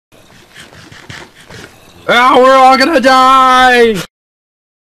Ah, we're all gonna die!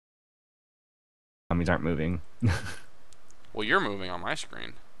 Zombies aren't moving. Well, you're moving on my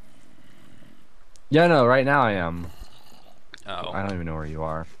screen. Yeah, no, right now I am. Oh. I don't even know where you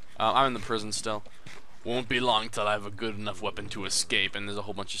are. I'm in the prison still. Won't be long till I have a good enough weapon to escape. And there's a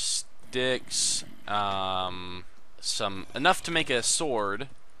whole bunch of sticks. Some enough to make a sword.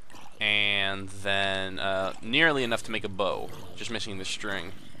 And then nearly enough to make a bow. Just missing the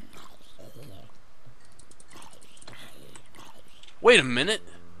string. Wait a minute.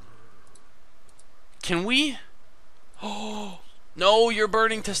 Can we? Oh no! You're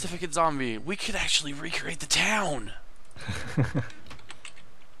burning testificate zombie. We could actually recreate the town.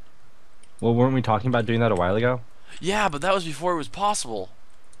 Well, weren't we talking about doing that a while ago? Yeah, but that was before it was possible.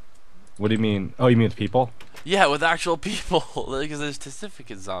 What do you mean? Oh, you mean with people? Yeah, with actual people, because there's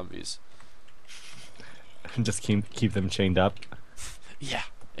testificate zombies. Just keep them chained up. Yeah,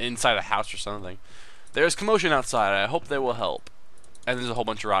 inside a house or something. There's commotion outside. I hope they will help. And there's a whole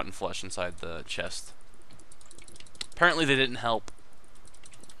bunch of rotten flesh inside the chest. Apparently they didn't help.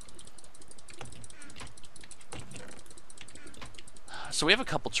 So we have a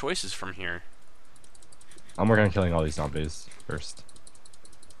couple choices from here. I'm working on killing all these zombies first.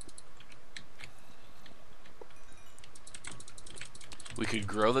 We could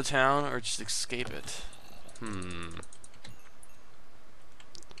grow the town or just escape it.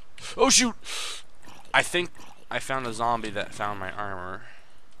 Oh shoot! I think I found a zombie that found my armor.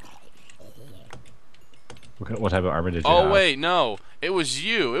 What type of armor did you Oh have? wait, no. It was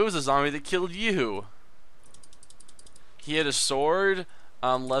you. It was a zombie that killed you. He had a sword,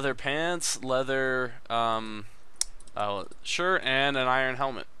 leather pants, leather shirt, and an iron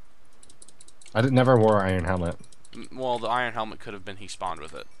helmet. I never wore an iron helmet. Well, the iron helmet could have been he spawned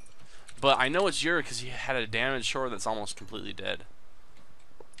with it. But I know it's Yuri because he had a damaged sword that's almost completely dead.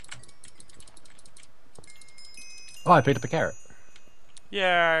 Oh, I picked up a carrot.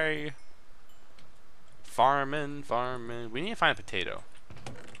 Yay! Farming, farming. We need to find a potato.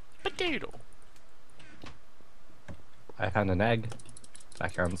 Potato. I found an egg.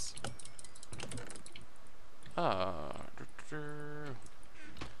 That counts.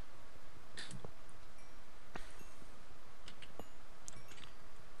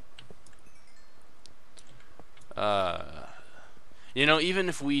 You know, even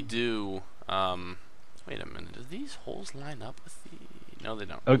if we do, wait a minute, do these holes line up with the... No, they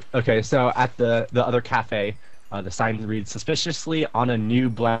don't. Okay, so at the other cafe, the sign reads suspiciously on a new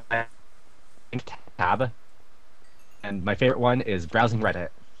blank tab. And my favorite one is browsing Reddit.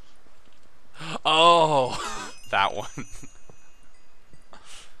 Oh, that one.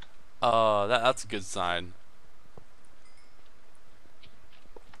 That's a good sign.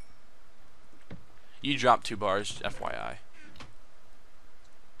 You dropped 2 bars, FYI.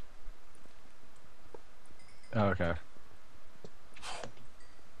 Oh, okay.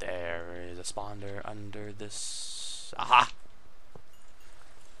 There is a spawner under this. Aha!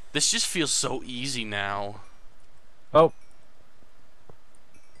 This just feels so easy now. Oh.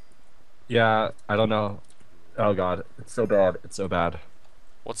 Yeah, I don't know. Oh god, it's so bad. It's so bad.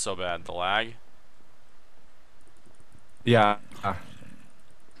 What's so bad? The lag? Yeah.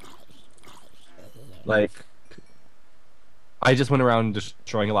 Like, I just went around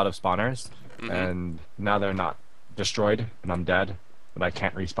destroying a lot of spawners, and now they're not destroyed, and I'm dead, but I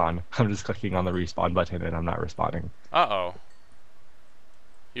can't respawn. I'm just clicking on the respawn button, and I'm not respawning. Uh-oh.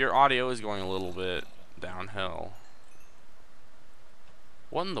 Your audio is going a little bit downhill.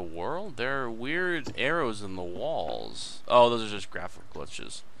 What in the world? There are weird arrows in the walls. Oh, those are just graphic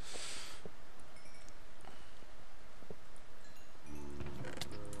glitches.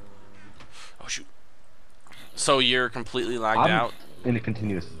 Oh, shoot. So you're completely lagged out? In a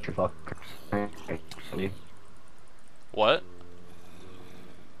continuous triple. What?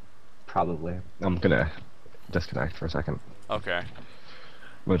 Probably. I'm gonna disconnect for a second. Okay. I'm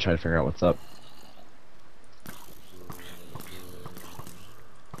gonna try to figure out what's up.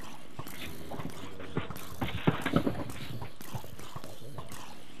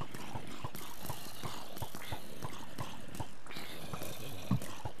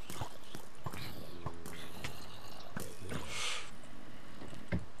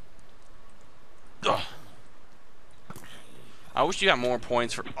 Ugh. I wish you got more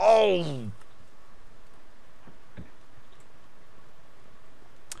points for... Oh!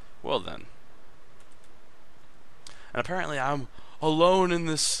 Well then. And apparently I'm alone in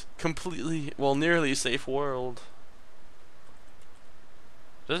this completely, well, nearly safe world.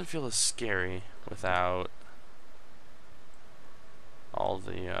 Doesn't feel as scary without all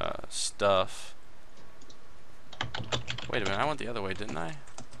the stuff. Wait a minute, I went the other way, didn't I?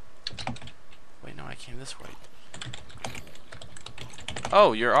 Wait, no, I came this way.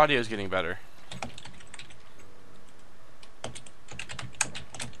 Oh, your audio's getting better.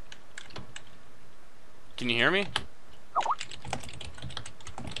 Can you hear me?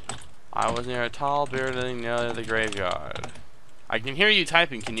 I was near a tall building near the graveyard. I can hear you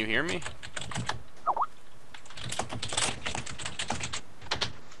typing. Can you hear me?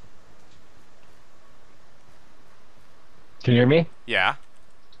 Can you hear me? Yeah.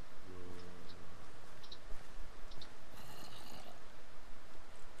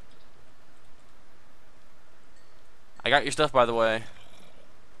 I got your stuff, by the way.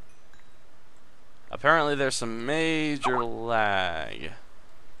 Apparently there's some major lag.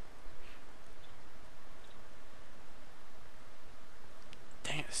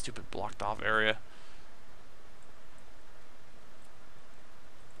 Dang it, stupid blocked off area.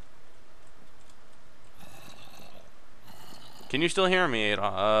 Can you still hear me,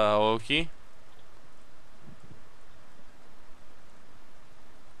 Oki?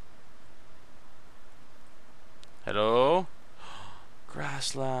 Hello?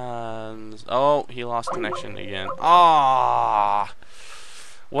 Grasslands. Oh, he lost connection again. Ah.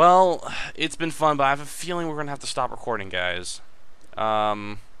 Well, it's been fun, but I have a feeling we're gonna have to stop recording, guys.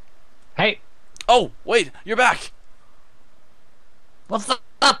 Hey, Oh, wait, you're back. what's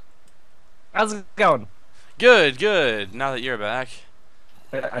up? How's it going? Good, good. Now that you're back.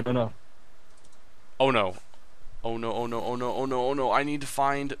 I don't know. Oh no. Oh no, oh no, oh no, oh no, oh no. I need to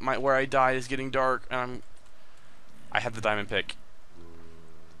find where I died. Is getting dark, and I have the diamond pick.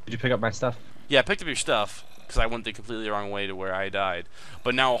 Did you pick up my stuff? Yeah, I picked up your stuff, because I went the completely wrong way to where I died.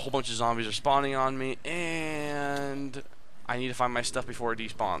 But now a whole bunch of zombies are spawning on me, and I need to find my stuff before it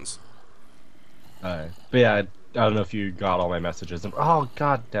despawns. Alright. But yeah, I don't know if you got all my messages. Oh,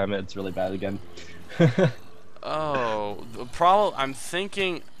 god damn it, it's really bad again. Oh, the problem, I'm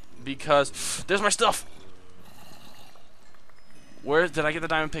thinking, because, there's my stuff! Where, did I get the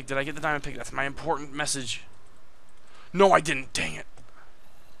diamond pick? Did I get the diamond pick? That's my important message. No, I didn't, dang it.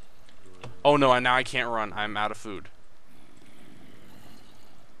 Oh no, and now I can't run. I'm out of food.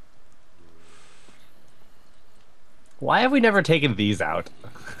 Why have we never taken these out?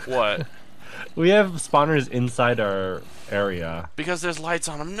 What? We have spawners inside our area. Because there's lights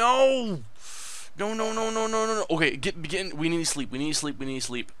on them. No! No, no, no, no, no, no, no. Okay, get, we need to sleep. We need to sleep. We need to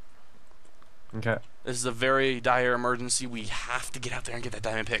sleep. Okay. This is a very dire emergency. We have to get out there and get that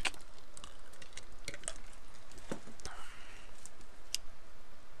diamond pick.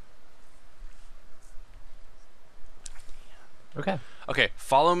 Okay. Okay,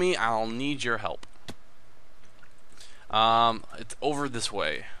 follow me. I'll need your help. It's over this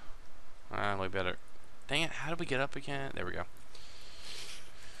way. Way better. Dang it, how did we get up again? There we go.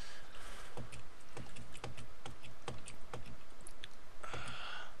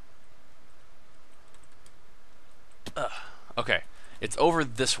 Okay, it's over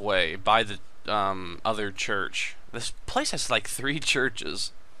this way by the other church. This place has like 3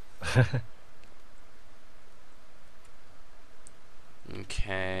 churches.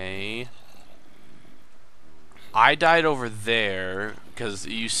 Okay. I died over there because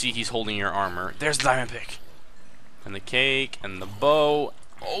you see he's holding your armor. There's the diamond pick. And the cake and the bow.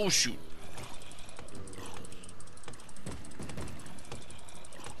 Oh shoot.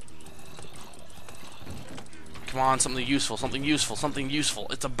 Come on, something useful, something useful, something useful.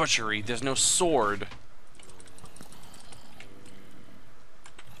 It's a butchery. There's no sword.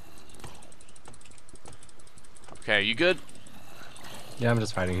 Okay, you good? Yeah, I'm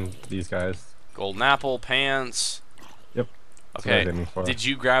just fighting these guys. Golden apple, pants. Yep. That's what I Okay, was aiming for. did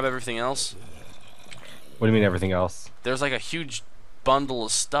you grab everything else? What do you mean everything else? There's like a huge bundle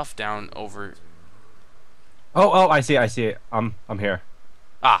of stuff down over. Oh, I see it. I'm here.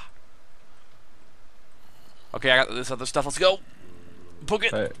 Ah. Okay, I got this other stuff. Let's go. Book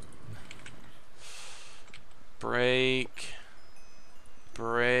it. Right. Break.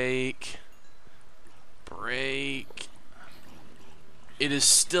 Break. Break. It is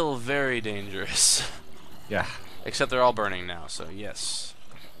still very dangerous. Yeah. Except they're all burning now, so yes.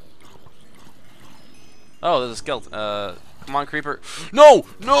 Oh, there's a skeleton. Come on, creeper. No!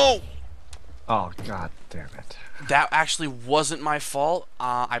 No! Oh, god damn it. That actually wasn't my fault.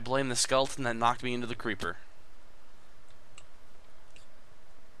 I blame the skeleton that knocked me into the creeper.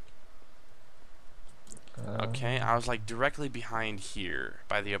 Okay, I was like directly behind here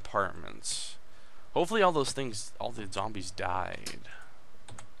by the apartments. Hopefully all those things, all the zombies died.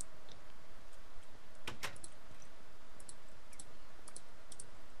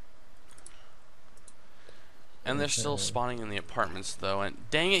 And they're still spawning in the apartments though, and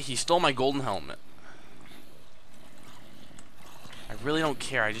dang it, he stole my golden helmet. I really don't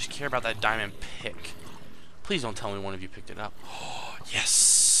care. I just care about that diamond pick. Please don't tell me one of you picked it up. Oh,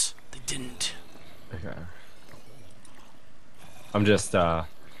 yes! They didn't. Okay. I'm just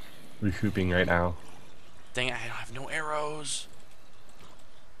recouping right now. Dang it, I don't have no arrows.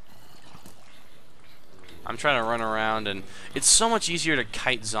 I'm trying to run around, and it's so much easier to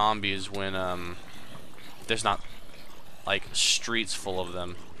kite zombies when there's not like streets full of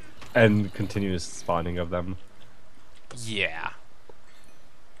them. And continuous spawning of them. Yeah.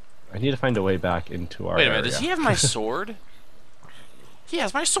 I need to find a way back into our Wait a minute, area. does he have my sword? He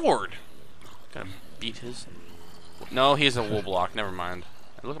has my sword. Gotta beat his. No, he has a wool block. Never mind.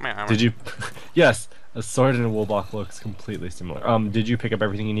 Look at my armor. Did you? Yes, a sword and a wool block looks completely similar. Did you pick up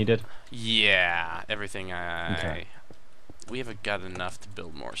everything you needed? Yeah, everything I. Okay. We haven't got enough to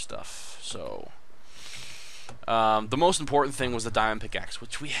build more stuff, so. The most important thing was the diamond pickaxe,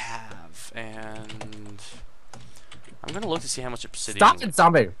 which we have, and I'm gonna look to see how much obsidian. Stop it,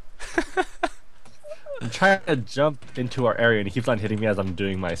 zombie! I'm trying to jump into our area, and he keeps on hitting me as I'm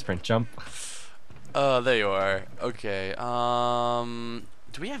doing my sprint jump. There you are. Okay.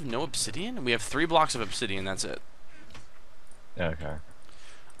 Do we have no obsidian? We have 3 blocks of obsidian. That's it. Okay.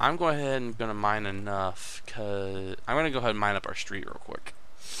 I'm going ahead and gonna mine enough, cause I'm gonna go ahead and mine up our street real quick.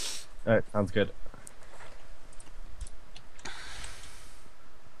 All right, sounds good.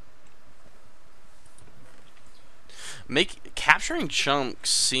 Capturing chunks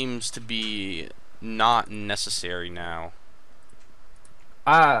seems to be not necessary now.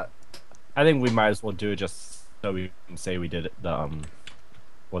 I think we might as well do it just so we can say we did it, the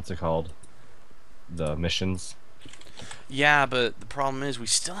what's it called? The missions. Yeah, but the problem is we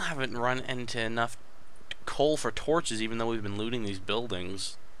still haven't run into enough coal for torches, even though we've been looting these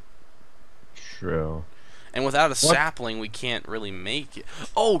buildings. True. And without a sapling, we can't really make it.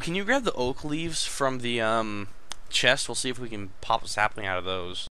 Oh, can you grab the oak leaves from the chest? We'll see if we can pop a sapling out of those.